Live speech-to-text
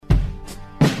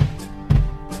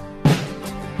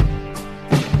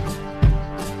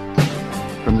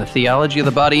Theology of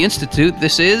the Body Institute.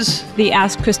 This is the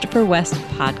Ask Christopher West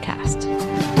podcast.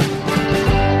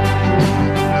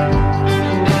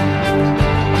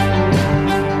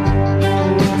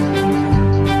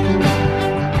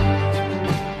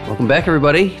 Welcome back,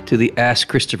 everybody, to the Ask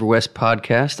Christopher West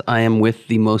podcast. I am with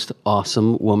the most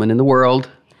awesome woman in the world,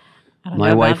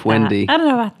 my wife, Wendy. I don't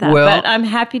know about that, but I'm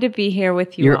happy to be here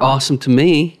with you. You're all. awesome to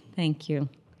me. Thank you.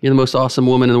 You're the most awesome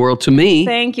woman in the world to me.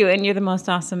 Thank you, and you're the most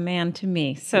awesome man to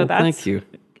me. So that's thank you.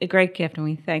 A great gift, and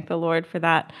we thank the Lord for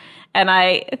that. And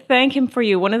I thank Him for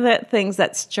you. One of the things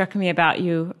that struck me about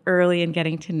you early in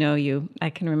getting to know you,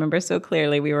 I can remember so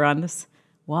clearly, we were on this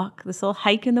walk, this little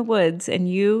hike in the woods, and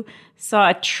you saw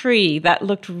a tree that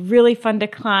looked really fun to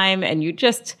climb, and you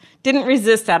just didn't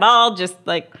resist at all. Just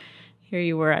like, here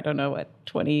you were, I don't know what,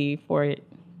 25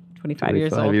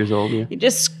 years old. Yeah. You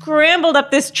just scrambled up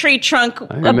this tree trunk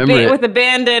with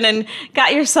abandon and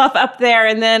got yourself up there,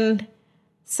 and then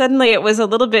suddenly it was a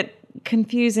little bit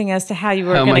confusing as to how you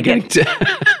were going to get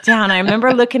down. I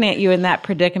remember looking at you in that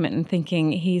predicament and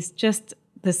thinking, he's just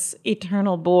this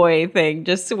eternal boy thing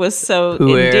just was so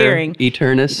endearing.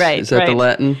 Eternus, right, is that the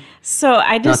Latin? So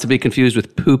I just... Not to be confused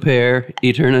with puper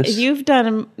eternus. You've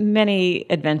done many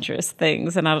adventurous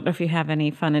things, and I don't know if you have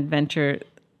any fun adventure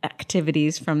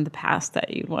activities from the past that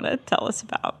you'd want to tell us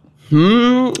about.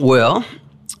 Well,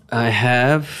 I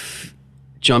have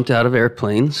jumped out of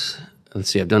airplanes.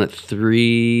 Let's see, I've done it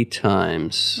 3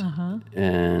 times.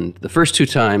 And the first 2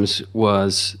 times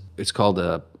it's called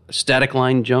a static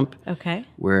line jump. Okay.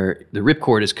 Where the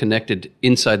ripcord is connected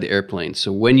inside the airplane.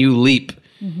 So when you leap,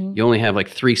 you only have like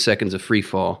 3 seconds of free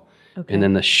fall. Okay. And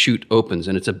then the chute opens.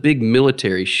 And it's a big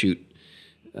military chute.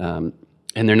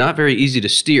 And they're not very easy to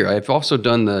steer. I've also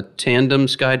done the tandem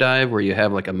skydive where you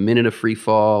have like a minute of free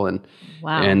fall.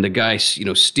 And the guy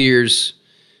steers.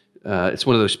 It's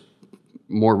one of those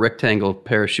more rectangle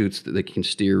parachutes that they can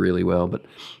steer really well. But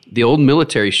the old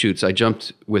military chutes I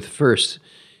jumped with first,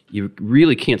 you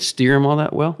really can't steer them all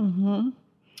that well.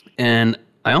 And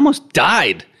I almost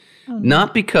died. Oh, no.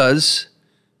 Not because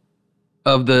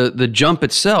of the jump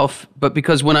itself, but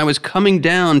because when I was coming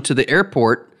down to the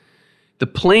airport, the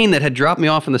plane that had dropped me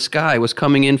off in the sky was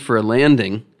coming in for a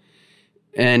landing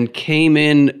and came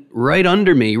in right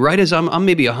under me, right as I'm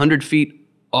maybe 100 feet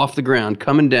off the ground,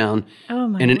 coming down,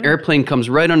 and an airplane comes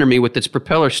right under me with its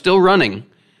propeller still running.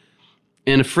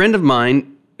 And a friend of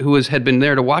mine who had been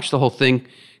there to watch the whole thing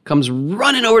comes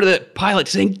running over to the pilot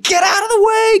saying, "Get out of the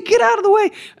way, get out of the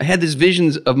way." I had these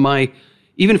visions of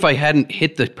even if I hadn't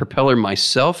hit the propeller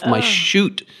myself, my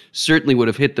chute certainly would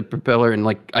have hit the propeller. And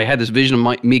like I had this vision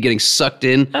of me getting sucked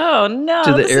in to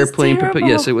the airplane.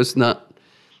 Yes, it was not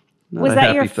was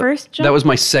that your first jump? That was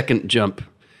my second jump.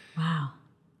 Wow.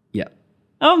 Yeah.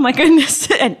 Oh my goodness.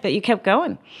 But you kept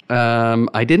going.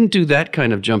 I didn't do that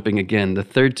kind of jumping again. The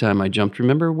third time I jumped,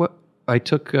 remember what? I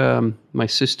took my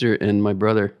sister and my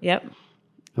brother. Yep.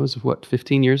 That was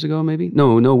 15 years ago, maybe?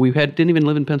 No, we didn't even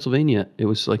live in Pennsylvania yet. It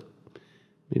was like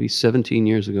maybe 17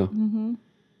 years ago.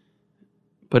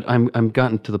 But I'm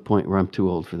gotten to the point where I'm too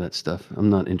old for that stuff. I'm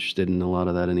not interested in a lot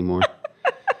of that anymore.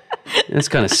 It's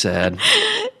kind of sad.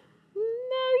 No,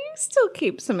 you still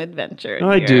keep some adventure in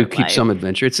I your do keep life. some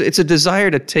adventure. It's a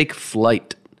desire to take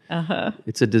flight.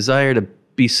 It's a desire to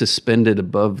be suspended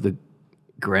above the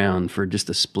ground for just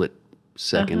a split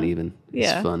second even.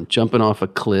 It's fun. Jumping off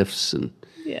of cliffs and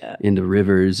into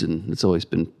rivers, and it's always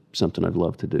been something I've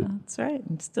loved to do. That's right,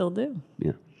 and still do.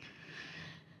 Yeah.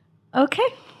 Okay.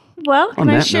 Well, can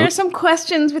I share some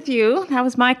questions with you? That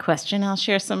was my question. I'll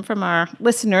share some from our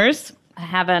listeners. I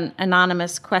have an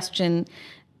anonymous question.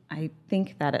 I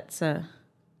think that it's a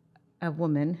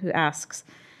woman who asks.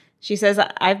 She says,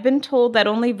 "I've been told that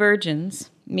only virgins,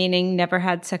 meaning never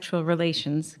had sexual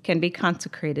relations, can be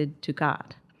consecrated to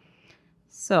God.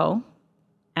 So,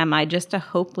 am I just a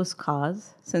hopeless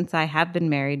cause since I have been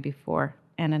married before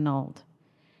and annulled?"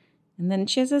 And then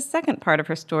she has a second part of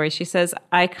her story. She says,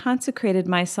 "I consecrated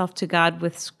myself to God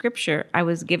with scripture I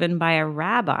was given by a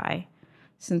rabbi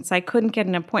since I couldn't get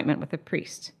an appointment with a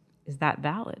priest. Is that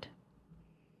valid?"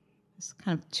 It's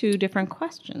kind of 2 different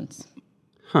questions.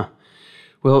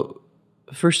 Well,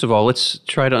 first of all, let's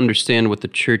try to understand what the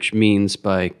church means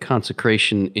by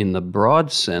consecration in the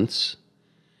broad sense,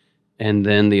 and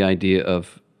then the idea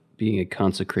of being a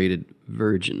consecrated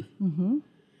virgin.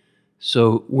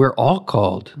 So we're all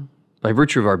called, by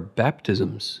virtue of our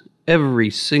baptisms,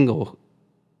 every single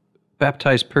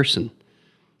baptized person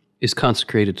is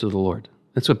consecrated to the Lord.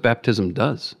 That's what baptism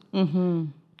does.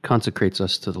 Consecrates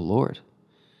us to the Lord.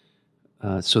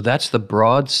 So that's the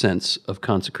broad sense of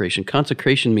consecration.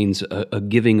 Consecration means a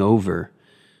giving over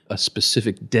a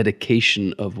specific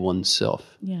dedication of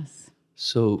oneself. Yes.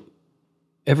 So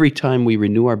every time we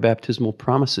renew our baptismal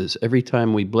promises, every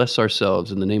time we bless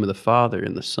ourselves in the name of the Father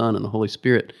and the Son and the Holy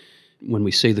Spirit, when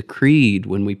we say the creed,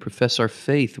 when we profess our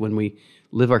faith, when we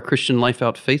live our Christian life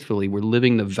out faithfully, we're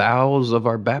living the vows of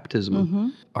our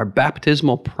baptism. Our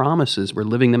baptismal promises, we're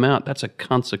living them out. That's a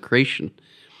consecration.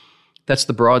 That's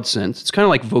the broad sense. It's kind of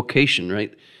like vocation,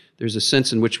 right? There's a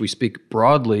sense in which we speak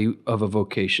broadly of a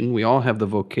vocation. We all have the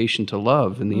vocation to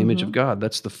love in the image of God.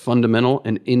 That's the fundamental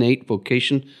and innate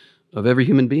vocation of every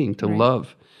human being, to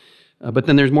love. But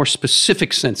then there's more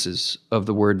specific senses of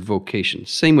the word vocation.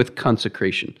 Same with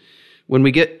consecration. When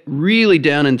we get really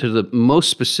down into the most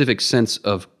specific sense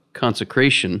of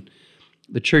consecration,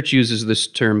 the church uses this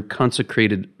term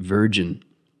consecrated virgin.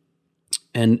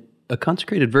 And a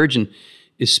consecrated virgin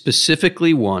is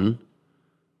specifically one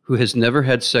who has never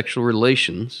had sexual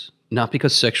relations, not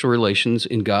because sexual relations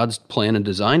in God's plan and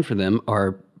design for them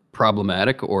are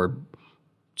problematic or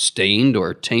stained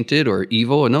or tainted or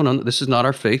evil. No, this is not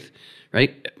our faith,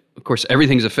 right? Of course,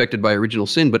 everything's affected by original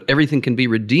sin, but everything can be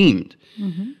redeemed.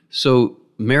 So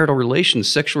marital relations,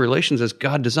 sexual relations as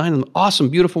God designed them, awesome,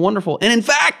 beautiful, wonderful. And in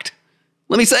fact,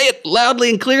 let me say it loudly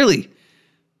and clearly,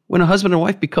 when a husband and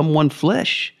wife become one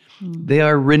flesh, they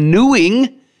are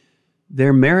renewing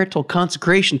their marital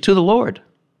consecration to the Lord.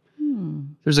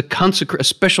 There's a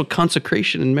special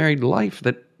consecration in married life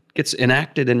that gets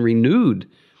enacted and renewed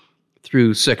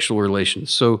through sexual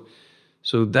relations. So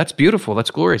that's beautiful,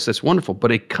 that's glorious, that's wonderful.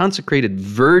 But a consecrated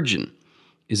virgin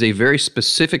is a very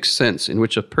specific sense in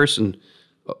which a person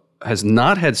has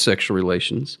not had sexual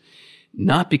relations,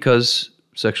 not because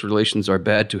sexual relations are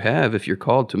bad to have if you're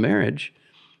called to marriage,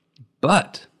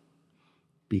 but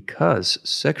because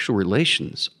sexual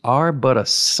relations are but a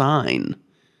sign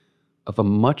of a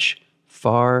much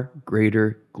far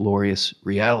greater glorious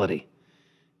reality.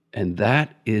 And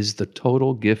that is the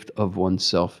total gift of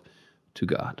oneself to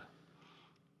God.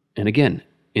 And again,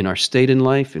 in our state in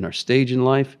life, in our stage in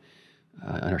life,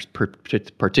 in our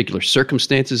particular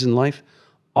circumstances in life,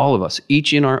 all of us,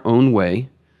 each in our own way,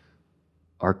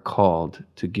 are called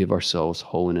to give ourselves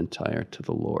whole and entire to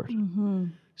the Lord.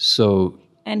 So,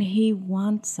 and He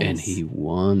wants us. And He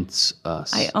wants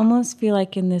us. I almost feel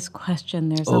like in this question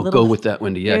there's a little... go with that,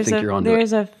 Wendy. Yeah, I think you're on to it.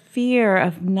 There's a fear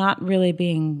of not really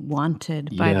being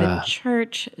wanted by the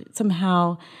church.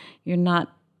 Somehow you're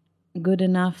not good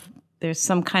enough. There's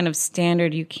some kind of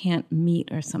standard you can't meet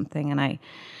or something. And I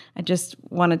just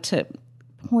wanted to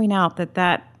point out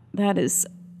that is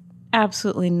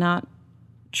absolutely not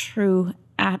true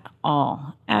at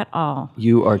all.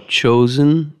 You are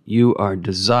chosen, you are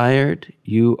desired,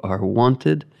 you are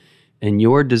wanted, and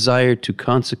your desire to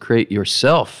consecrate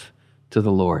yourself to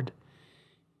the Lord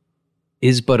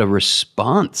is but a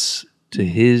response to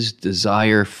His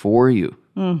desire for you.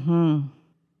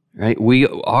 Right?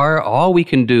 All we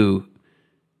can do,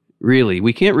 really,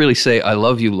 we can't really say, I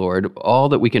love you, Lord. All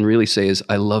that we can really say is,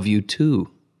 I love you too.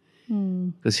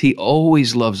 Because He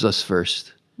always loves us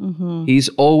first. He's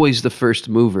always the first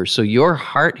mover. So your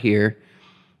heart here,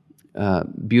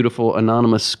 beautiful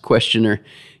anonymous questioner,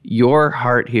 your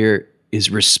heart here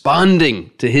is responding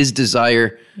to His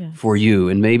desire for you.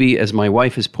 And maybe, as my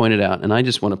wife has pointed out, and I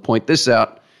just want to point this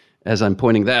out as I'm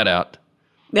pointing that out,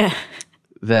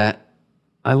 that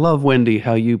I love, Wendy,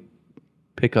 how you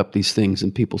pick up these things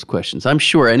in people's questions. I'm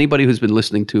sure anybody who's been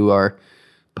listening to our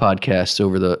podcasts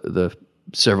over the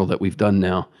several that we've done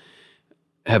now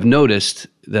have noticed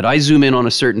that I zoom in on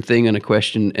a certain thing and a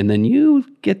question, and then you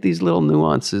get these little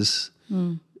nuances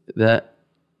that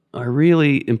are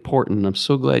really important. I'm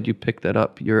so glad you picked that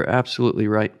up. You're absolutely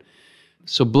right.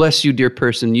 So bless you, dear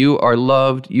person. You are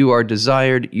loved. You are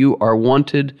desired. You are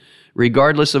wanted,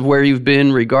 regardless of where you've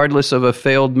been, regardless of a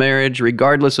failed marriage,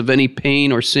 regardless of any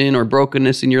pain or sin or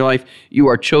brokenness in your life. You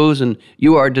are chosen.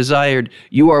 You are desired.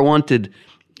 You are wanted.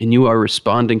 And you are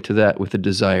responding to that with a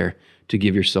desire to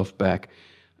give yourself back.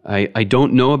 I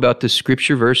don't know about the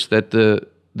scripture verse that the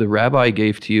rabbi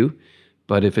gave to you,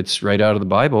 but if it's right out of the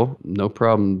Bible, no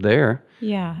problem there.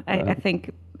 Yeah, I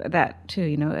think that too.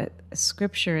 You know,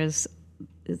 scripture is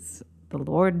the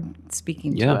Lord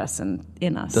speaking to us and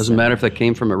in us. Doesn't matter if that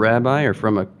came from a rabbi or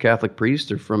from a Catholic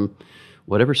priest or from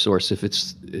whatever source. If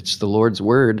it's the Lord's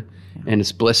word and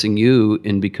it's blessing you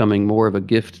in becoming more of a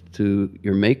gift to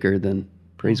your Maker, then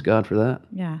praise God for that.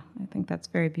 Yeah, I think that's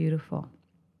very beautiful.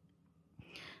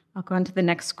 I'll go on to the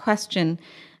next question.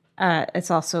 It's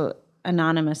also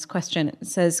anonymous question. It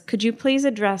says, could you please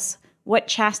address what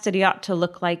chastity ought to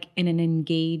look like in an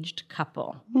engaged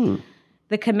couple?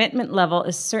 The commitment level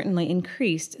is certainly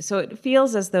increased, so it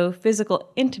feels as though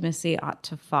physical intimacy ought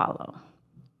to follow.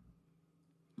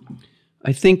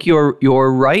 I think you're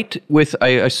right with,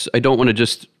 I don't want to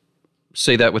just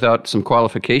say that without some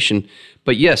qualification,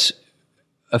 but yes,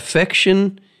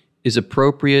 affection is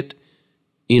appropriate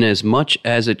in as much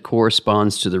as it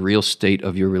corresponds to the real state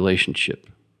of your relationship.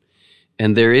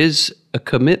 And there is a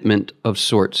commitment of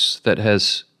sorts that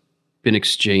has been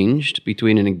exchanged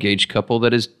between an engaged couple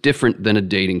that is different than a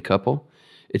dating couple.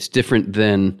 It's different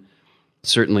than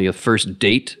certainly a first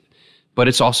date, but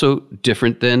it's also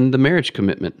different than the marriage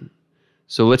commitment.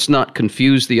 So let's not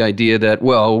confuse the idea that,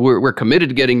 well, we're committed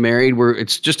to getting married.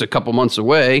 It's just a couple months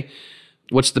away.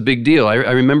 What's the big deal? I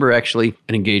remember actually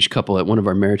an engaged couple at one of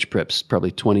our marriage preps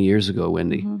probably 20 years ago,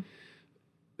 Wendy,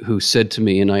 who said to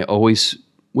me, and I always,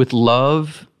 with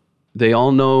love, they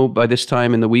all know by this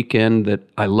time in the weekend that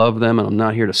I love them and I'm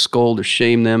not here to scold or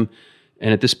shame them.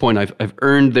 And at this point, I've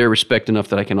earned their respect enough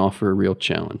that I can offer a real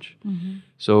challenge.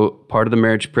 So part of the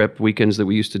marriage prep weekends that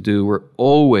we used to do were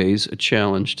always a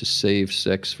challenge to save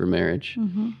sex for marriage.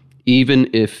 Even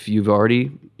if you've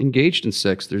already engaged in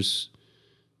sex, there's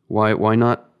why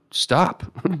not stop?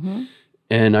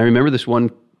 And I remember this one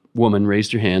woman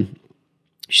raised her hand.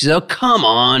 She said, "Oh, come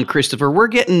on, Christopher, we're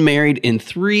getting married in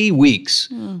 3 weeks.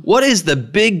 What is the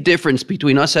big difference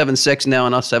between us having sex now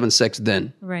and us having sex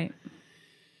then?" Right.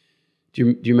 Do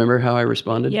you remember how I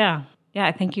responded? Yeah.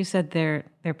 I think you said there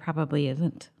probably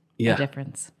isn't a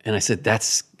difference. And I said,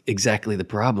 that's exactly the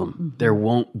problem. There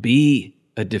won't be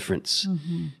a difference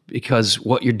because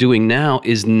what you're doing now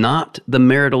is not the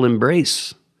marital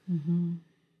embrace.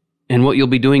 And what you'll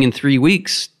be doing in 3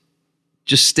 weeks,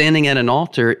 just standing at an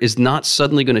altar, is not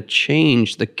suddenly going to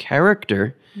change the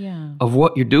character of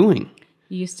what you're doing.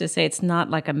 You used to say it's not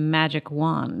like a magic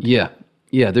wand. Yeah.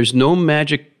 There's no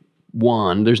magic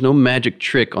wand. There's no magic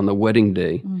trick on the wedding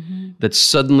day that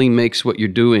suddenly makes what you're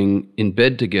doing in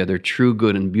bed together true,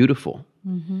 good, and beautiful.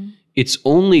 It's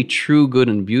only true, good,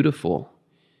 and beautiful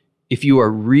if you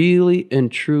are really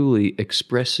and truly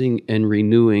expressing and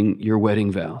renewing your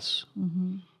wedding vows.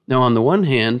 Now, on the one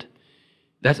hand,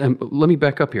 let me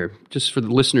back up here, just for the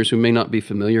listeners who may not be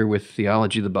familiar with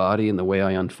theology of the body and the way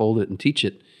I unfold it and teach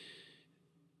it.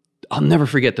 I'll never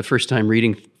forget the first time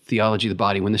reading Theology of the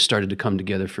Body when this started to come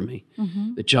together for me.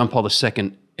 That John Paul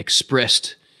II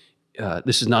expressed,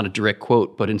 this is not a direct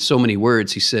quote, but in so many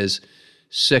words, he says,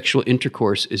 sexual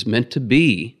intercourse is meant to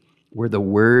be where the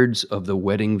words of the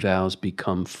wedding vows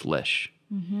become flesh.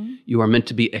 You are meant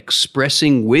to be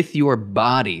expressing with your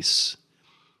bodies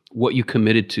what you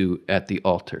committed to at the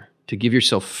altar, to give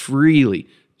yourself freely,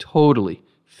 totally,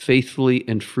 faithfully,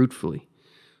 and fruitfully.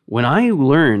 When I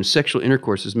learned sexual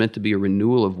intercourse is meant to be a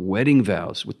renewal of wedding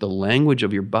vows with the language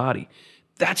of your body,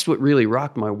 that's what really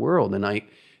rocked my world. And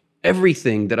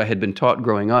everything that I had been taught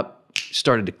growing up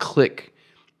started to click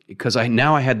because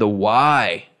now I had the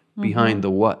why behind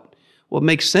the what. Well, it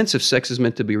makes sense if sex is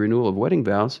meant to be renewal of wedding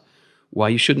vows, why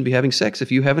you shouldn't be having sex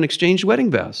if you haven't exchanged wedding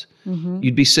vows.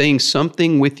 You'd be saying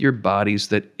something with your bodies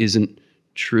that isn't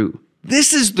true.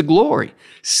 This is the glory.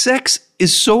 Sex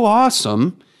is so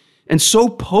awesome and so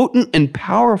potent and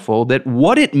powerful that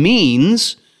what it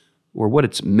means, or what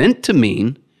it's meant to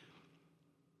mean,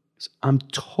 is I'm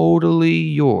totally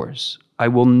yours. I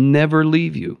will never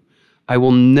leave you. I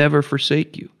will never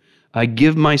forsake you. I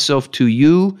give myself to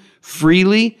you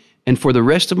freely and for the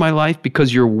rest of my life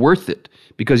because you're worth it,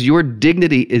 because your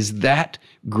dignity is that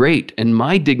great and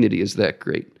my dignity is that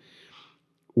great.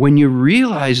 When you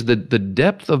realize that the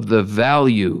depth of the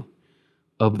value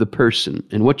of the person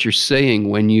and what you're saying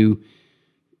when you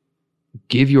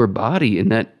give your body in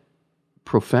that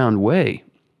profound way,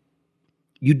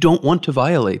 you don't want to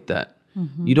violate that.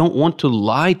 You don't want to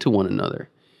lie to one another.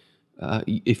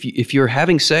 If you're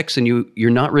having sex and you're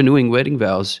not renewing wedding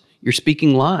vows, you're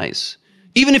speaking lies.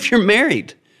 Even if you're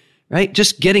married, right?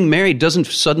 Just getting married doesn't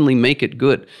suddenly make it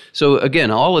good. So again,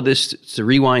 all of this to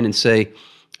rewind and say,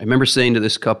 I remember saying to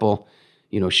this couple,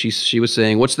 she was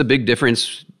saying, what's the big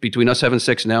difference between us having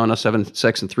sex now and us having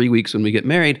sex in 3 weeks when we get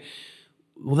married?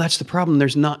 Well, that's the problem.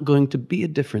 There's not going to be a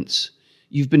difference.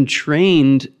 You've been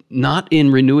trained not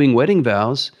in renewing wedding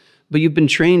vows, but you've been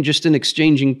trained just in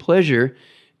exchanging pleasure.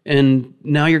 And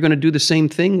now you're going to do the same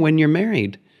thing when you're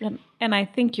married. And I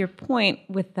think your point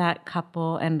with that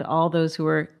couple and all those who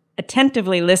were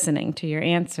attentively listening to your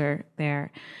answer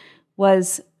there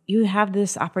was you have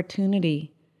this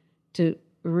opportunity to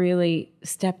really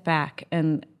step back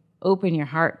and open your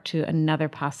heart to another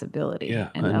possibility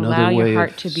and allow your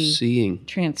heart to be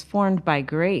transformed by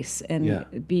grace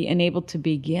and be able to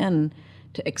begin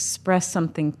to express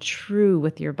something true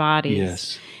with your bodies.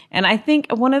 Yes. And I think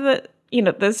one of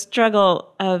the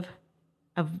struggle of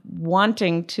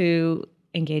wanting to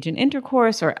engage in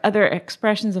intercourse or other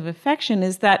expressions of affection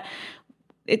is that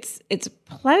it's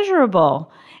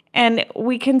pleasurable. And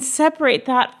we can separate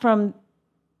that from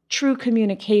true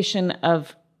communication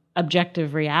of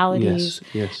objective realities.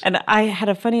 Yes. And I had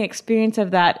a funny experience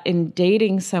of that in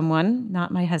dating someone,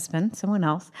 not my husband, someone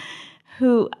else,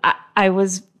 who I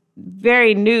was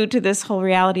very new to this whole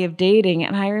reality of dating.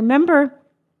 And I remember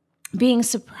being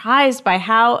surprised by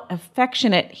how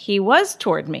affectionate he was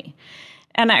toward me.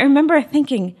 And I remember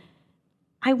thinking,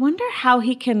 I wonder how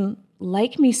he can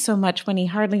like me so much when he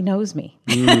hardly knows me.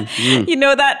 You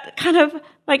know, that kind of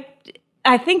like,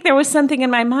 I think there was something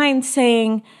in my mind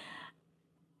saying,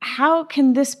 how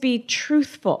can this be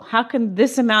truthful? How can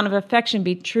this amount of affection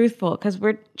be truthful? Because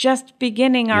we're just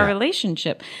beginning our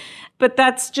relationship. But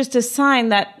that's just a sign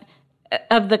that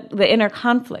of the inner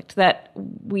conflict, that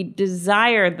we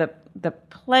desire the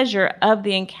pleasure of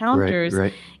the encounters,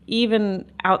 even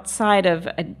outside of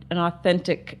an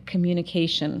authentic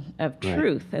communication of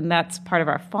truth. And that's part of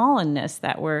our fallenness,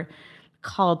 that we're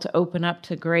called to open up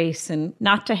to grace and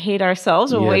not to hate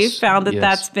ourselves. Well, we've found that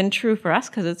that's been true for us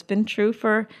because it's been true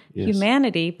for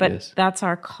humanity, but that's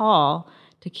our call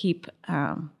to keep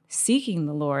seeking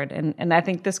the Lord. And I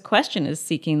think this question is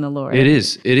seeking the Lord. It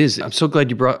is. I'm so glad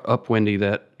you brought up, Wendy,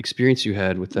 that experience you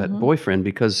had with that boyfriend,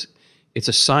 because it's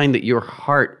a sign that your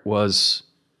heart was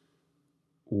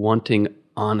wanting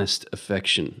honest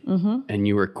affection. And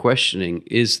you were questioning,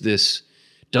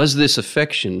 does this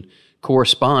affection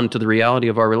correspond to the reality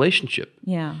of our relationship?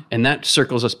 Yeah. And that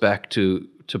circles us back to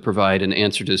provide an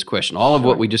answer to this question. All of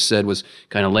what we just said was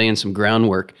kind of laying some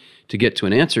groundwork to get to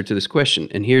an answer to this question.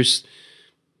 And here's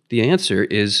the answer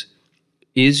is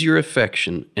your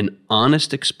affection an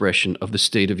honest expression of the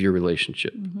state of your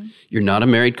relationship? You're not a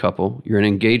married couple, you're an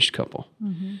engaged couple.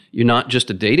 You're not just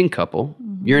a dating couple,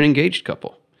 you're an engaged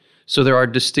couple. So there are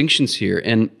distinctions here.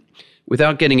 And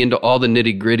without getting into all the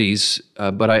nitty-gritties,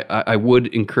 but I would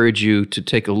encourage you to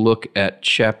take a look at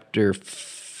chapter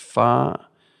 4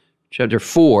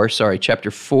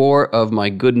 of my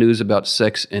Good News About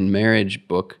Sex and Marriage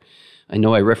book. I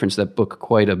know I referenced that book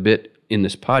quite a bit in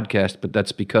this podcast, but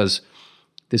that's because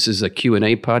this is a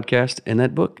Q&A podcast, and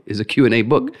that book is a Q&A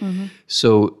book.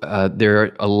 So there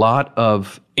are a lot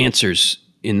of answers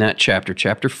in that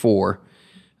chapter 4,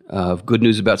 of Good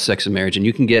News About Sex and Marriage, and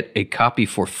you can get a copy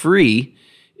for free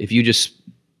if you just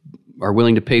are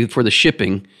willing to pay for the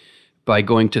shipping by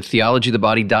going to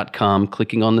theologyofthebody.com,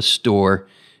 clicking on the store,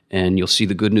 and you'll see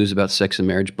the Good News About Sex and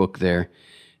Marriage book there.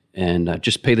 And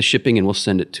just pay the shipping and we'll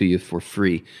send it to you for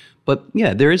free. But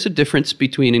yeah, there is a difference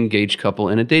between an engaged couple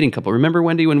and a dating couple. Remember,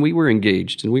 Wendy, when we were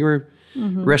engaged and we were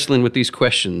wrestling with these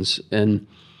questions, and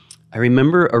I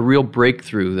remember a real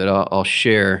breakthrough that I'll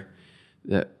share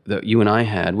that you and I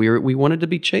had. We wanted to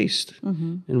be chaste,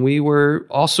 and we were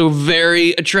also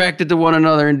very attracted to one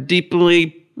another and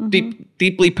deeply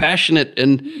passionate,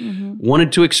 and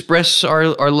wanted to express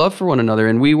our love for one another.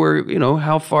 And we were,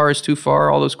 how far is too far?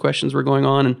 All those questions were going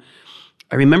on. And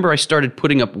I remember I started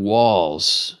putting up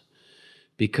walls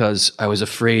because I was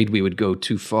afraid we would go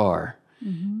too far.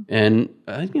 And,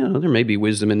 there may be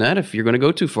wisdom in that if you're going to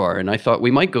go too far. And I thought we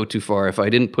might go too far if I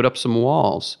didn't put up some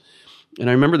walls. And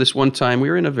I remember this one time we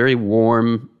were in a very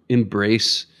warm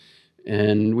embrace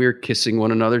and we were kissing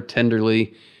one another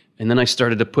tenderly. And then I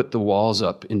started to put the walls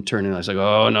up in turn. And I was like,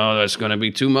 oh, no, that's going to be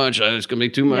too much. It's going to be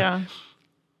too much. Yeah.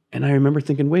 And I remember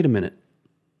thinking, wait a minute.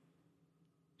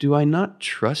 Do I not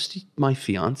trust my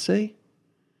fiance?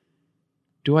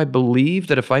 Do I believe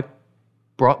that if I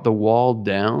brought the wall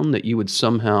down that you would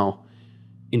somehow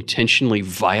intentionally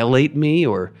violate me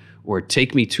or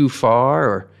take me too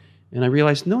far? And I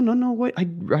realized, no, wait, I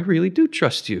really do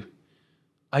trust you.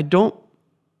 I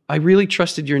really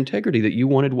trusted your integrity, that you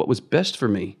wanted what was best for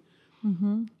me.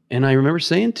 And I remember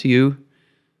saying to you,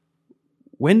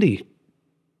 Wendy,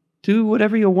 do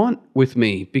whatever you want with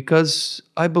me, because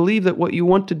I believe that what you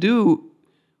want to do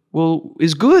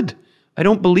is good. I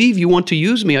don't believe you want to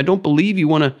use me. I don't believe you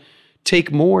want to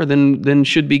take more than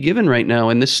should be given right now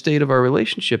in this state of our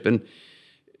relationship. And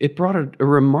it brought a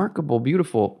remarkable,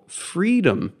 beautiful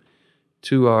freedom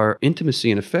to our intimacy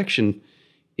and affection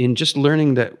in just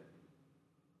learning that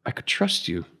I could trust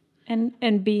you.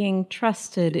 And being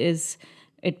trusted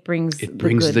brings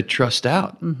the trust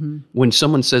out. When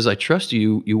someone says, I trust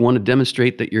you, you want to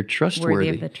demonstrate that you're trustworthy. Worthy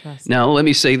of the trust. Now, let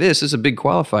me say this is a big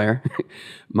qualifier.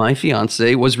 My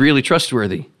fiance was really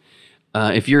trustworthy.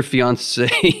 If your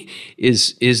fiance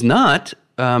is not,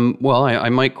 I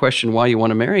might question why you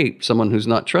want to marry someone who's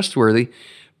not trustworthy.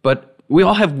 But we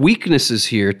all have weaknesses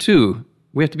here, too.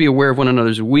 We have to be aware of one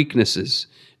another's weaknesses.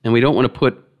 And we don't want to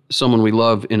put someone we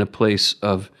love in a place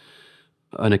of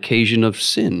an occasion of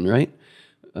sin, right?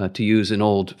 To use an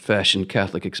old-fashioned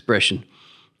Catholic expression.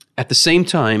 At the same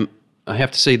time, I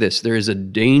have to say this, there is a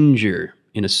danger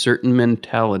in a certain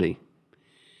mentality,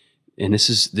 and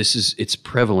it's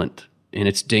prevalent and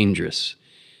it's dangerous.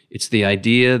 It's the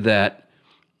idea that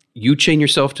you chain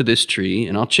yourself to this tree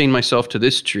and I'll chain myself to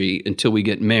this tree until we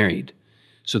get married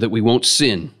so that we won't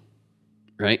sin,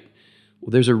 right?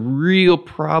 Well, there's a real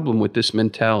problem with this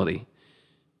mentality.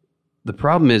 The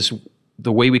problem is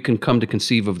the way we can come to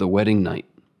conceive of the wedding night.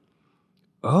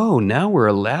 Oh, now we're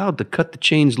allowed to cut the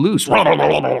chains loose.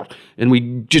 And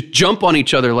we just jump on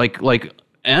each other like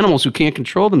animals who can't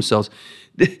control themselves.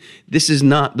 This is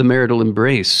not the marital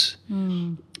embrace.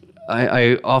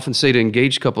 I often say to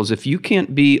engaged couples, if you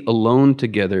can't be alone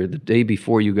together the day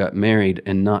before you got married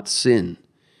and not sin,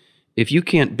 if you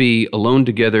can't be alone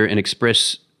together and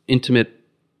express intimate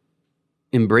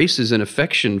embraces and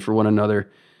affection for one another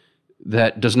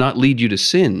that does not lead you to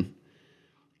sin,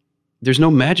 there's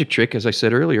no magic trick, as I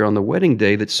said earlier, on the wedding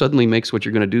day that suddenly makes what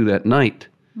you're going to do that night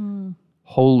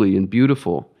holy and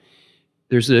beautiful.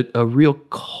 There's a real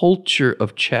culture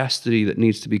of chastity that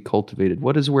needs to be cultivated.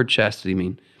 What does the word chastity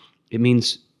mean? It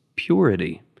means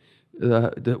purity,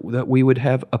 that we would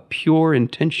have a pure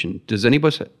intention. Does any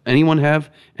one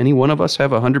of us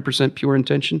have 100% pure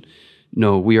intention?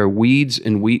 No, we are weeds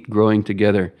and wheat growing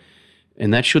together.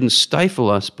 And that shouldn't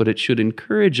stifle us, but it should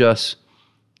encourage us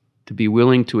to be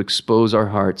willing to expose our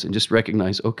hearts and just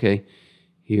recognize, okay,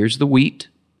 here's the wheat,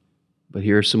 but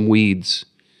here are some weeds.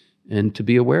 And to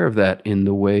be aware of that in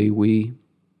the way we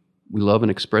love and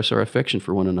express our affection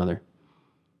for one another.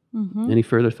 Any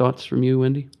further thoughts from you,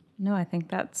 Wendy? No, I think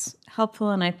that's helpful.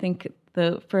 And I think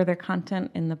the further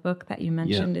content in the book that you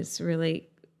mentioned is really,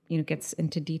 gets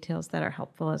into details that are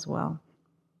helpful as well.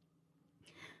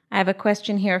 I have a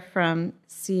question here from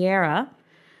Sierra.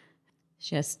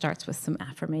 She starts with some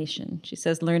affirmation. She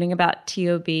says, learning about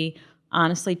TOB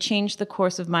honestly changed the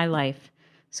course of my life.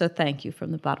 So thank you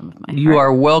from the bottom of my heart. You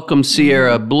are welcome,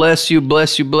 Sierra. Bless you,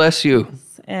 bless you, bless you.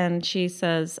 And she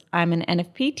says, I'm an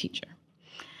NFP teacher,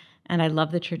 and I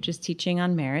love the church's teaching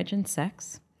on marriage and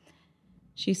sex.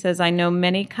 She says, I know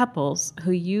many couples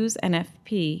who use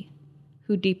NFP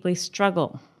who deeply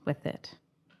struggle with it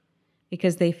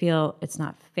because they feel it's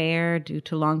not fair due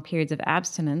to long periods of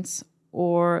abstinence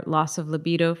or loss of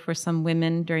libido for some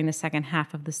women during the second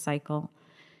half of the cycle.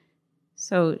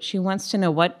 So she wants to know,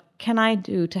 what can I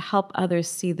do to help others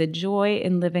see the joy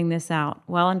in living this out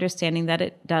while understanding that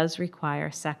it does require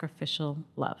sacrificial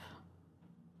love?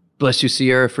 Bless you,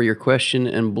 Sierra, for your question,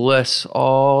 and bless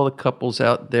all the couples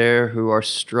out there who are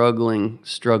struggling.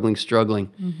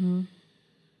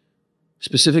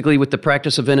 Specifically with the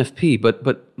practice of NFP.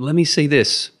 But let me say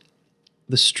this.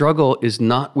 The struggle is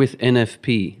not with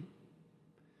NFP.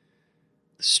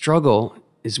 The struggle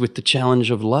is with the challenge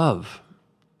of love.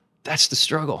 That's the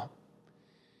struggle.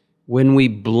 When we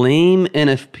blame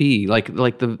NFP,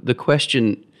 like the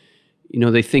question,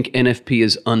 they think NFP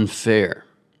is unfair.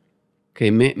 Okay,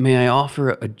 may I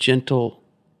offer a gentle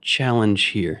challenge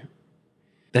here?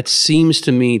 That seems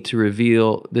to me to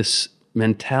reveal this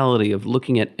mentality of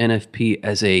looking at NFP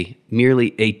as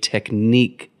merely a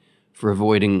technique for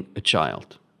avoiding a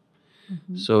child.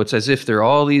 So it's as if there are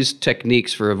all these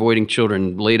techniques for avoiding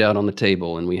children laid out on the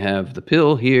table, and we have the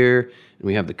pill here, and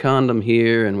we have the condom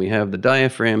here, and we have the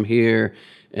diaphragm here,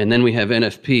 and then we have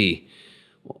NFP.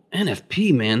 Well,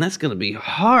 NFP, man, that's going to be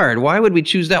hard. Why would we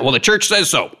choose that? Well, the church says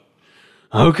so.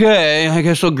 Okay, I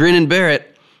guess I'll grin and bear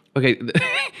it. Okay,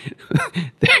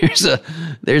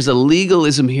 there's a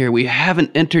legalism here. We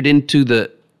haven't entered into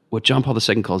what John Paul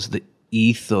II calls the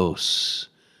ethos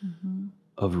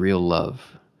of real love.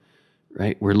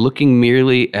 Right? We're looking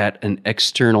merely at an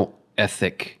external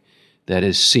ethic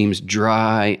that seems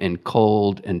dry and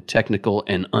cold and technical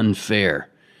and unfair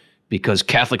because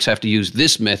Catholics have to use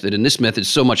this method and this method is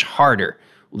so much harder.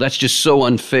 Well, that's just so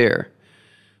unfair.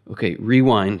 Okay,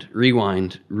 rewind,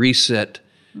 reset.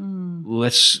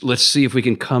 Let's see if we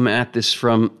can come at this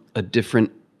from a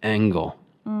different angle.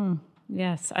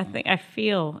 Yes, I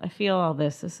feel all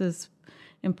this. This is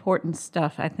important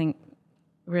stuff. I think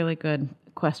really good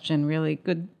question, really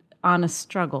good, honest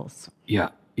struggles. Yeah.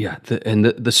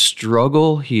 The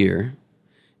struggle here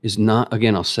is not,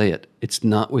 again, I'll say it, it's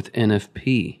not with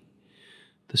NFP.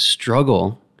 The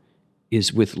struggle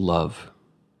is with love.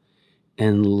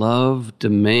 And love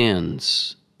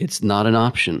demands, it's not an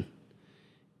option.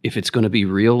 If it's going to be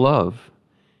real love,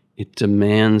 it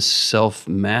demands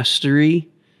self-mastery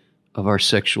of our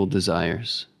sexual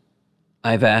desires.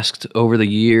 I've asked over the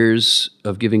years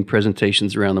of giving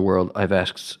presentations around the world, I've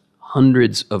asked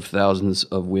hundreds of thousands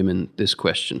of women this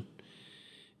question,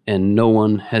 and no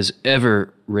one has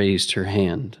ever raised her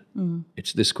hand.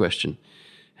 It's this question.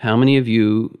 How many of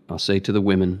you, I'll say to the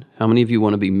women, how many of you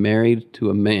want to be married to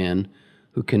a man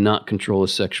who cannot control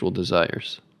his sexual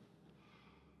desires?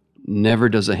 Never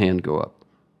does a hand go up.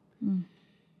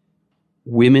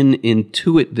 Women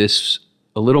intuit this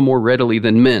a little more readily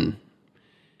than men.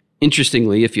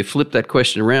 Interestingly, if you flip that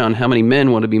question around, how many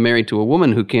men want to be married to a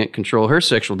woman who can't control her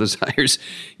sexual desires?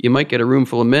 You might get a room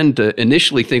full of men to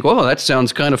initially think, oh, that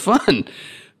sounds kind of fun.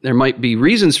 There might be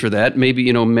reasons for that.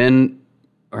 Maybe, men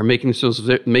are making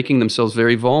themselves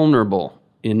very vulnerable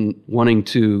in wanting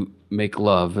to make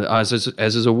love. As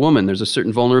is a woman, there's a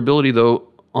certain vulnerability, though,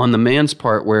 on the man's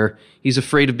part where he's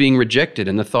afraid of being rejected,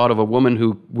 and the thought of a woman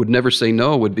who would never say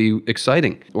no would be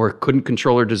exciting, or couldn't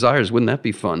control her desires. Wouldn't that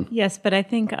be fun? Yes, but I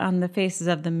think on the faces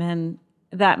of the men,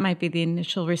 that might be the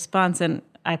initial response, and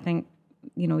I think,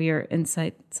 your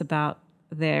insights about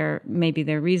maybe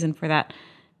their reason for that.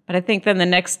 But I think then the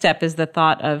next step is the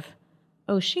thought of,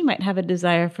 oh, she might have a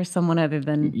desire for someone other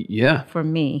than for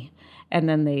me. And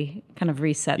then they kind of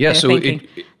reset their thinking.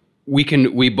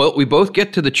 We both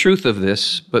get to the truth of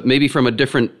this, but maybe from a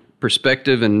different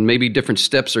perspective, and maybe different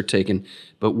steps are taken.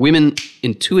 But women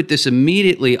intuit this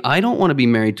immediately. I don't want to be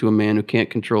married to a man who can't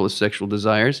control his sexual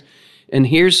desires. And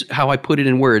here's how I put it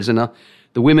in words. And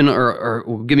the women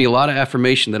will give me a lot of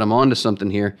affirmation that I'm onto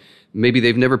something here. Maybe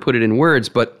they've never put it in words,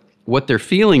 but what they're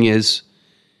feeling is,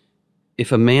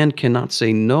 if a man cannot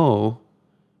say no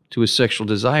to his sexual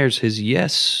desires, his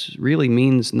yes really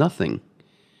means nothing.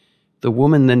 The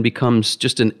woman then becomes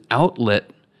just an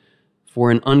outlet for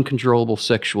an uncontrollable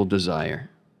sexual desire.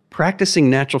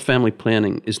 Practicing natural family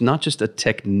planning is not just a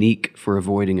technique for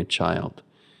avoiding a child.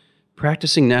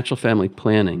 Practicing natural family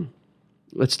planning,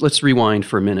 let's rewind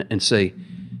for a minute and say,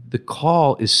 the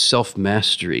call is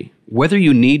self-mastery, whether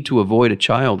you need to avoid a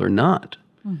child or not.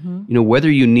 Mm-hmm. Whether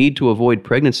you need to avoid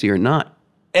pregnancy or not,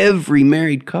 every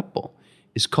married couple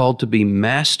is called to be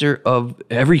master of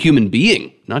every human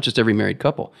being, not just every married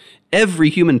couple.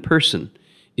 Every human person,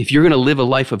 if you're going to live a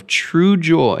life of true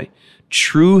joy,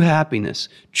 true happiness,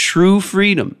 true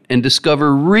freedom, and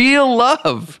discover real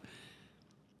love,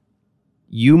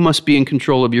 you must be in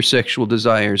control of your sexual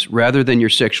desires rather than your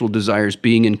sexual desires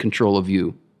being in control of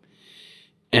you.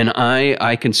 And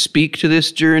I can speak to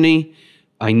this journey.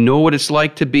 I know what it's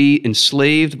like to be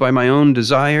enslaved by my own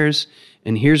desires.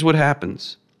 And here's what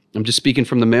happens. I'm just speaking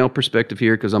from the male perspective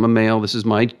here because I'm a male. This is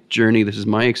my journey. This is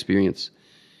my experience.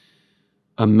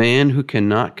 A man who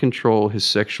cannot control his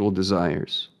sexual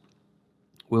desires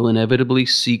will inevitably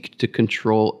seek to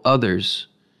control others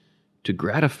to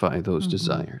gratify those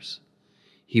desires.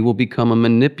 He will become a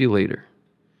manipulator.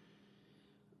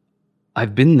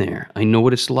 I've been there. I know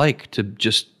what it's like to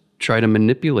just try to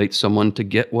manipulate someone to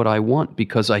get what I want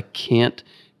because I can't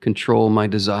control my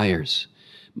desires.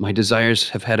 My desires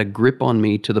have had a grip on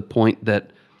me to the point that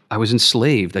I was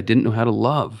enslaved. I didn't know how to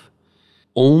love.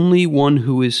 Only one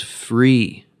who is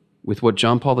free, with what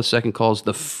John Paul II calls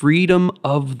the freedom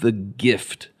of the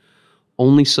gift,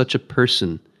 only such a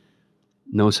person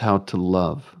knows how to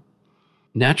love.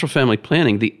 Natural family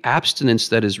planning, the abstinence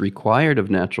that is required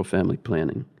of natural family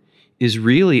planning, is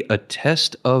really a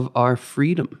test of our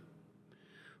freedom.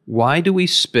 Why do we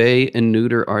spay and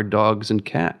neuter our dogs and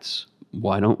cats?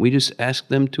 Why don't we just ask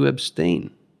them to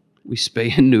abstain? We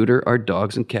spay and neuter our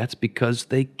dogs and cats because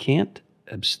they can't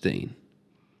abstain.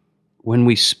 When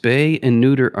we spay and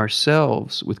neuter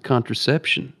ourselves with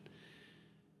contraception,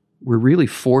 we're really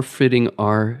forfeiting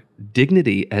our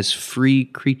dignity as free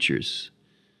creatures.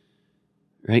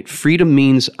 Right? Freedom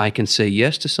means I can say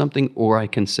yes to something or I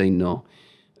can say no.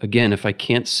 Again, if I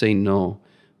can't say no,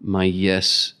 my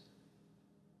yes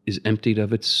is emptied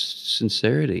of its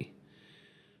sincerity.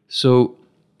 So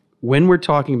when we're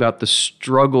talking about the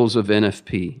struggles of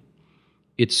NFP,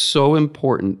 it's so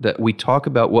important that we talk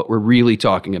about what we're really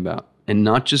talking about and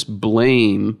not just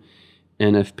blame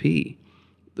NFP.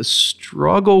 The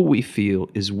struggle we feel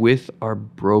is with our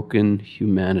broken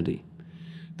humanity.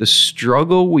 The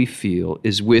struggle we feel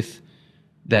is with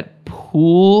that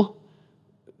pool,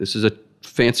 this is a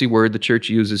fancy word the church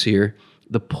uses here,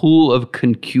 the pool of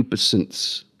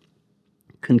concupiscence.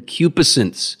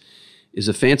 Concupiscence is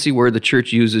a fancy word the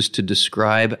church uses to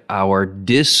describe our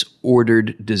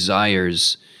disordered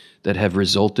desires that have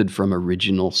resulted from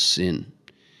original sin.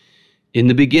 In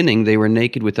the beginning, they were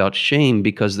naked without shame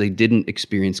because they didn't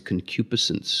experience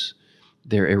concupiscence.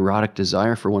 Their erotic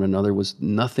desire for one another was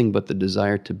nothing but the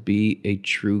desire to be a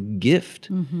true gift.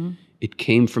 Mm-hmm. It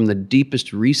came from the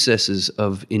deepest recesses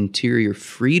of interior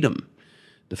freedom,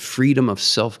 the freedom of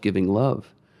self-giving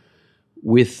love.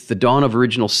 With the dawn of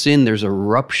original sin, there's a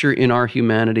rupture in our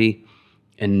humanity,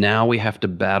 and now we have to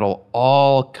battle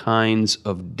all kinds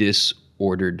of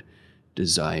disordered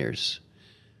desires.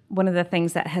 One of the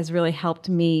things that has really helped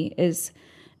me is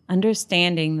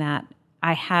understanding that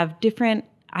I have different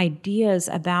ideas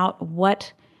about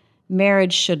what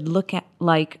marriage should look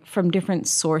like from different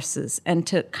sources, and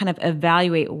to kind of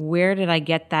evaluate where did I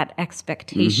get that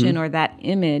expectation or that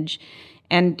image,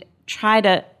 and try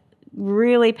to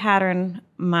really pattern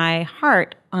my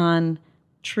heart on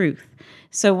truth.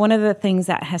 So one of the things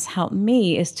that has helped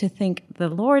me is to think the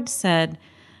Lord said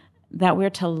that we're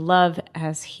to love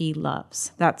as he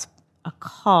loves. That's a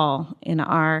call in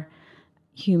our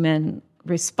human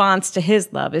response to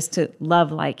his love, is to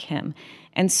love like him.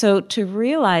 And so to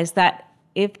realize that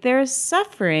if there's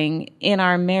suffering in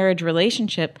our marriage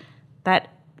relationship, that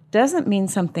doesn't mean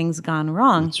something's gone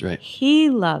wrong. That's right. He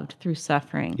loved through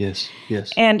suffering. Yes,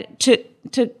 yes. And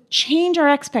to change our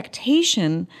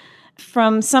expectation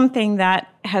from something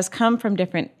that has come from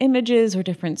different images or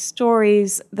different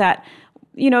stories that,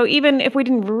 even if we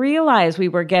didn't realize we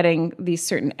were getting these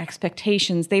certain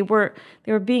expectations, they were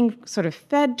being sort of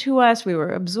fed to us. We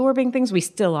were absorbing things. We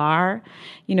still are,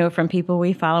 from people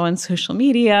we follow on social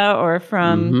media or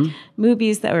from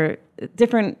movies that were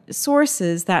different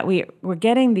sources, that we were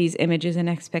getting these images and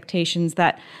expectations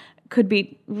that could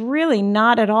be really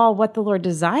not at all what the Lord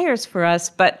desires for us,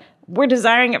 but we're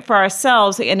desiring it for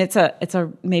ourselves, and it's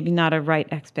a maybe not a right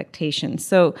expectation.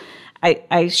 So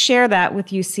I share that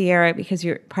with you, Sierra, because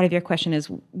part of your question is,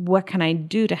 what can I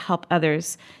do to help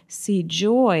others see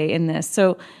joy in this?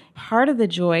 So part of the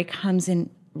joy comes in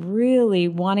really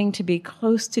wanting to be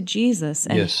close to Jesus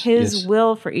and his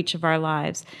will for each of our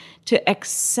lives, to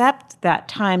accept that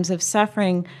times of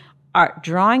suffering are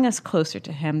drawing us closer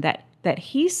to him, that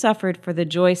he suffered for the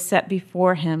joy set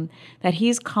before him, that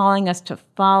he's calling us to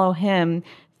follow him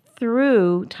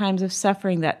through times of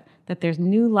suffering, that there's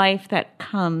new life that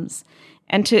comes,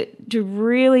 and to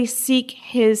really seek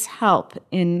his help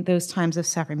in those times of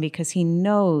suffering, because he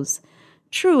knows,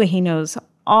 truly he knows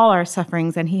all our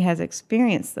sufferings, and he has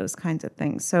experienced those kinds of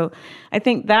things. So I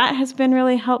think that has been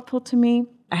really helpful to me.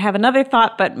 I have another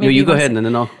thought, but maybe... No, you go ahead, and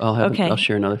then I'll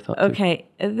share another thought too. Okay.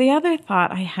 The other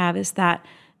thought I have is that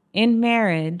in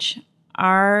marriage,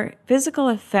 our physical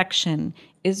affection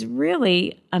is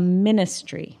really a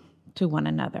ministry to one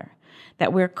another,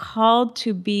 that we're called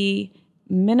to be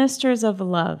ministers of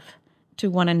love to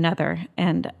one another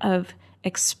and of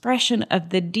expression of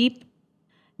the deep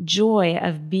joy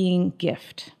of being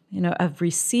gift, of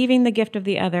receiving the gift of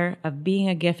the other, of being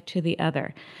a gift to the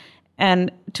other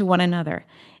and to one another.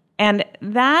 And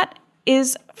that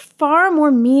is far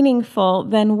more meaningful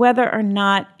than whether or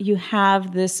not you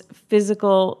have this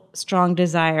physical strong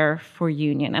desire for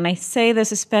union. And I say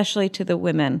this especially to the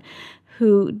women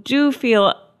who do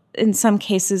feel, in some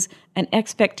cases, an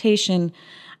expectation,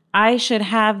 I should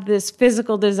have this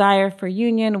physical desire for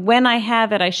union. When I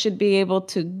have it, I should be able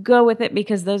to go with it,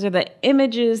 because those are the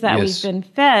images that we've been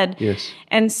fed. Yes.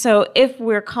 And so if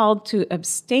we're called to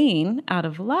abstain out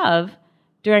of love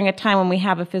during a time when we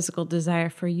have a physical desire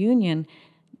for union,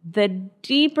 the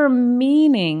deeper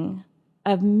meaning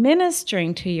of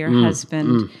ministering to your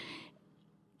husband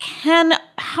can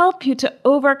help you to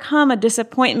overcome a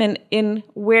disappointment in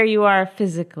where you are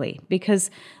physically, because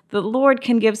the Lord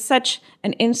can give such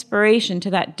an inspiration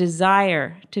to that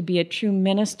desire to be a true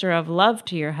minister of love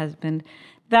to your husband,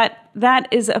 that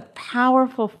is a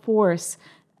powerful force,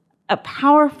 a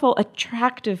powerful,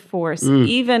 attractive force,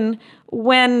 even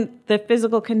when the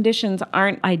physical conditions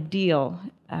aren't ideal.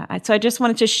 So I just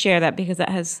wanted to share that, because that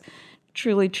has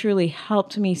truly, truly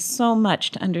helped me so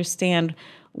much to understand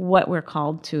what we're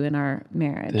called to in our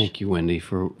marriage. Thank you, Wendy,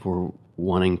 for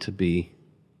wanting to be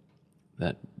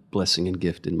that blessing and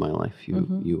gift in my life.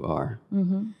 You are.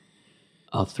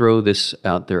 I'll throw this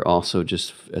out there also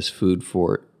just as food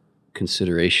for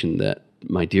consideration, that,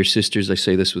 my dear sisters, I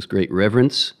say this with great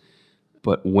reverence,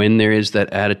 but when there is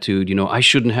that attitude, I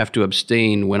shouldn't have to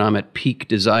abstain when I'm at peak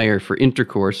desire for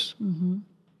intercourse.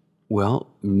 Well,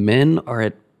 men are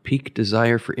at peak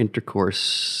desire for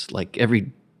intercourse like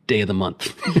every day of the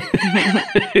month,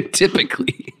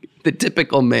 typically, the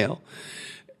typical male.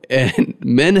 And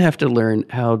men have to learn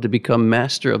how to become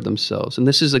master of themselves. And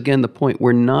this is, again, the point.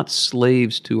 We're not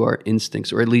slaves to our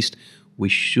instincts, or at least we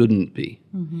shouldn't be.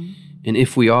 And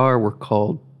if we are, we're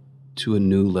called to a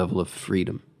new level of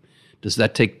freedom. Does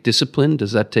that take discipline?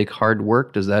 Does that take hard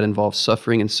work? Does that involve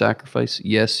suffering and sacrifice?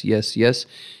 Yes, yes, yes,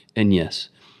 and yes.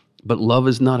 But love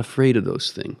is not afraid of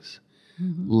those things.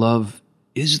 Love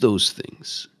is those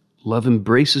things. Love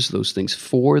embraces those things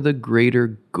for the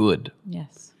greater good.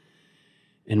 Yes.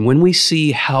 And when we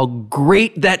see how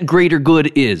great that greater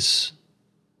good is,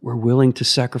 we're willing to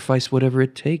sacrifice whatever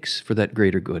it takes for that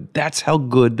greater good. That's how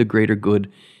good the greater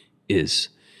good is.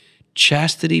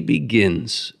 Chastity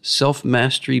begins,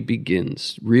 self-mastery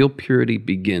begins, real purity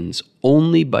begins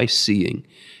only by seeing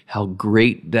how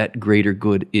great that greater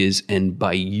good is and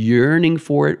by yearning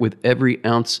for it with every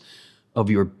ounce of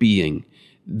your being.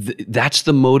 That's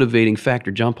the motivating factor.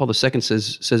 John Paul II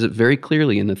says it very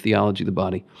clearly in the Theology of the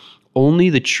Body. Only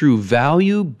the true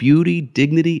value, beauty,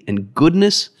 dignity, and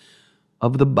goodness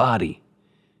of the body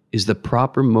is the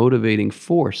proper motivating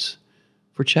force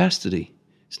for chastity.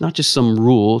 It's not just some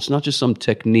rule. It's not just some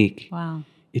technique. Wow.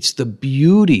 It's the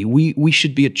beauty. We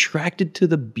should be attracted to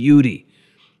the beauty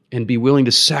and be willing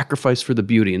to sacrifice for the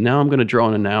beauty. And now I'm going to draw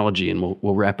an analogy, and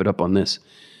we'll wrap it up on this.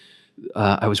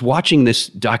 I was watching this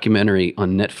documentary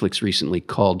on Netflix recently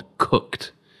called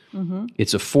Cooked. Mm-hmm.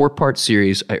 It's a 4-part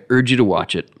series. I urge you to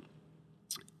watch it.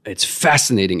 It's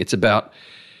fascinating. It's about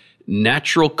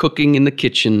natural cooking in the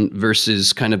kitchen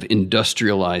versus kind of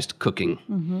industrialized cooking.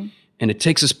 Mm-hmm. And it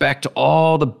takes us back to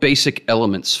all the basic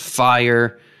elements: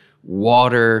 fire,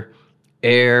 water,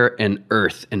 air, and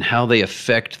earth, and how they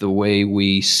affect the way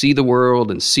we see the world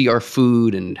and see our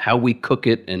food and how we cook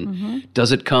it. And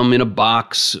does it come in a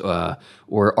box?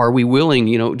 Or are we willing,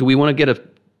 do we want to get a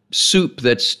soup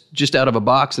that's just out of a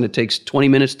box and it takes 20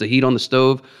 minutes to heat on the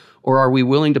stove? Or are we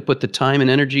willing to put the time and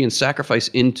energy and sacrifice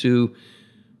into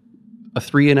a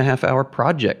 3.5-hour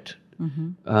project?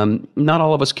 Mm-hmm. Not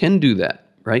all of us can do that.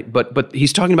 Right, but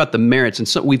he's talking about the merits, and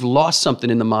so we've lost something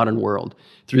in the modern world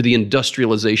through the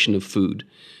industrialization of food.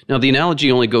 Now, the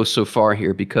analogy only goes so far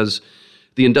here because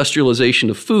the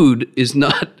industrialization of food is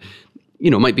not,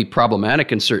 might be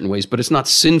problematic in certain ways, but it's not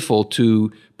sinful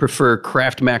to prefer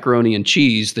Kraft macaroni and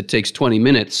cheese that takes 20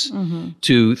 minutes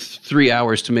to 3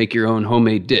 hours to make your own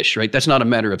homemade dish. Right, that's not a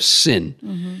matter of sin.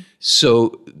 Mm-hmm.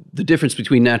 So the difference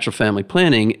between natural family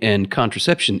planning and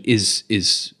contraception is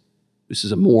this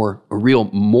is a real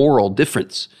moral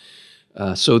difference.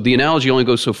 So the analogy only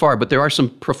goes so far, but there are some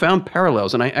profound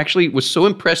parallels. And I actually was so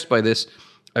impressed by this,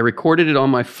 I recorded it on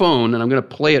my phone, and I'm going to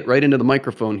play it right into the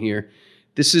microphone here.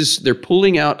 They're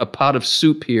pulling out a pot of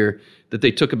soup here that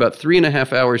they took about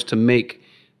 3.5 hours to make,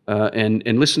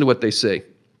 and listen to what they say.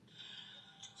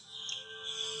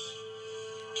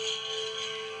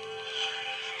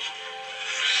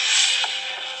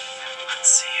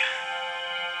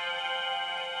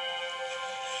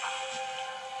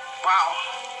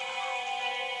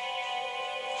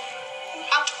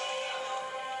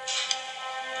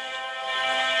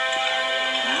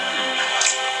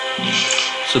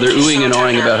 So they're oohing and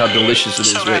awing about how delicious it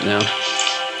is right now. And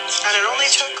it only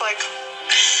took like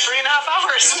 3.5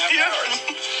 hours.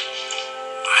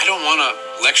 I don't want to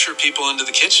lecture people into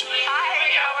the kitchen.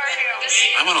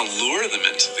 I want to lure them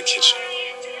into the kitchen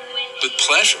with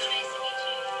pleasure.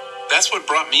 That's what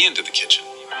brought me into the kitchen.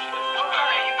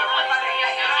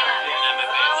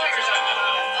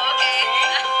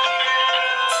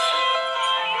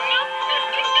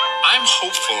 I'm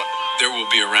hopeful there will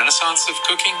be a renaissance of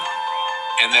cooking,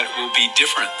 and that it will be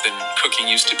different than cooking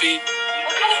used to be.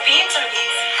 What kind of beans are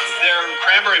these? They're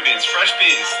cranberry beans, fresh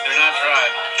beans. They're not dry.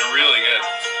 They're really good.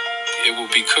 It will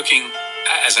be cooking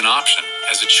as an option,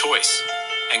 as a choice,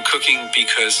 and cooking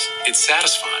because it's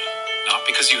satisfying, not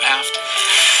because you have to.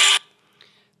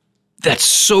 That's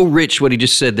so rich what he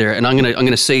just said there, and I'm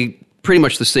gonna say pretty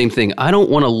much the same thing. I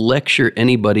don't want to lecture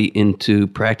anybody into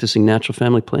practicing natural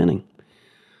family planning.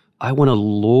 I want to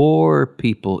lure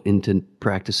people into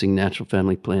practicing natural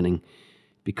family planning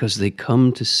because they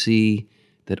come to see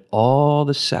that all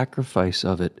the sacrifice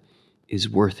of it is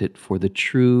worth it for the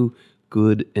true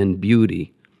good and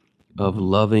beauty of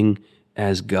loving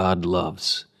as God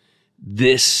loves.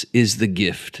 This is the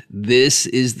gift. This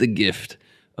is the gift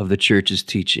of the church's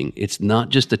teaching. It's not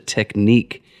just a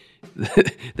technique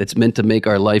that's meant to make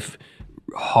our life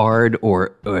hard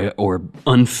or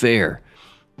unfair.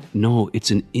 No,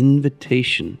 it's an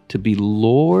invitation to be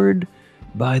lured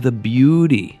by the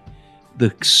beauty,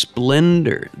 the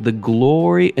splendor, the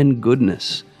glory and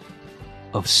goodness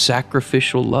of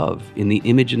sacrificial love in the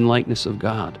image and likeness of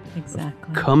God.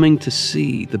 Exactly. Coming to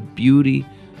see the beauty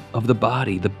of the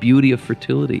body, the beauty of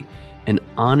fertility, and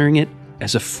honoring it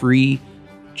as a free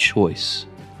choice.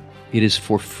 It is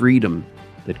for freedom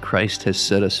that Christ has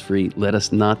set us free. Let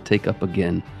us not take up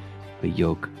again a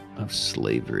yoke of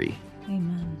slavery.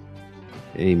 Amen.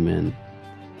 Amen.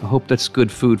 I hope that's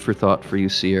good food for thought for you,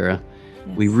 Sierra.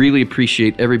 Yes. We really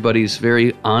appreciate everybody's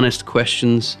very honest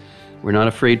questions. We're not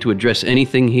afraid to address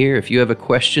anything here. If you have a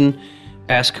question,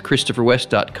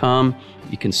 askchristopherwest.com.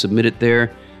 You can submit it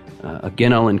there.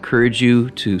 Again, I'll encourage you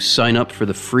to sign up for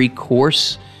the free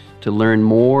course to learn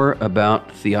more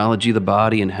about theology of the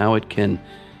body and how it can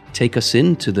take us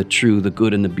into the true, the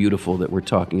good, and the beautiful that we're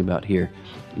talking about here.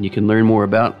 And you can learn more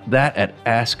about that at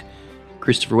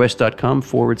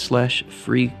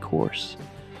askchristopherwest.com/free course.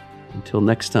 Until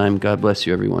next time, God bless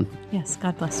you, everyone. Yes,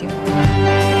 God bless you.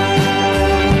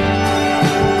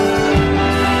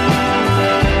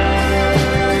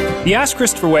 The Ask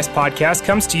Christopher West podcast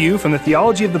comes to you from the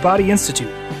Theology of the Body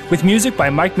Institute, with music by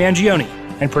Mike Mangione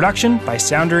and production by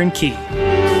Sounder and Key.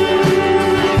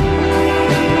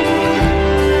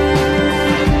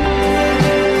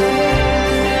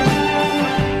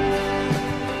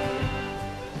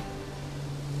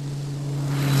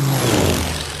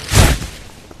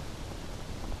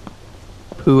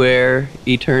 Puer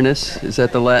aeternus, is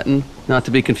that the Latin? Not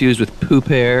to be confused with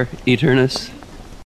puper aeternus.